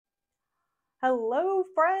Hello,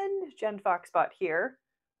 friend. Jen Foxbot here.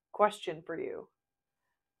 Question for you.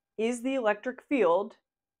 Is the electric field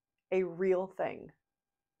a real thing?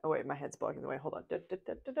 Oh, wait, my head's blocking the way. Hold on. Da, da,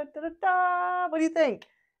 da, da, da, da, da. What do you think?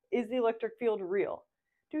 Is the electric field real?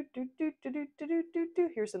 Do, do, do, do, do, do, do, do, do.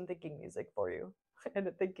 Here's some thinking music for you and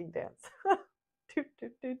a thinking dance. Do, do,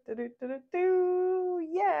 do, do, do, do, do, do.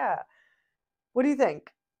 Yeah. What do you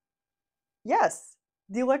think? Yes,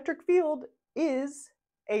 the electric field is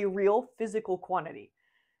a real physical quantity.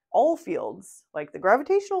 All fields, like the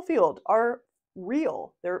gravitational field, are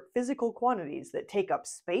real. They're physical quantities that take up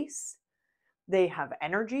space, they have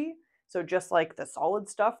energy. So, just like the solid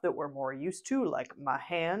stuff that we're more used to, like my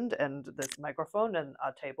hand and this microphone and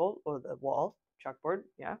a table or the wall, chalkboard,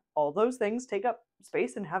 yeah, all those things take up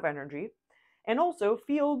space and have energy. And also,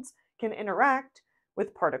 fields can interact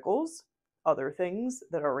with particles, other things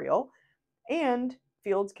that are real, and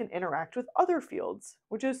fields can interact with other fields,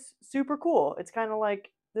 which is super cool. It's kind of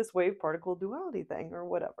like this wave particle duality thing or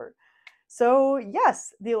whatever. So,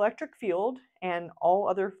 yes, the electric field and all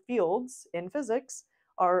other fields in physics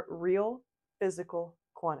are real physical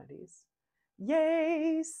quantities.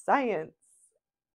 Yay, science!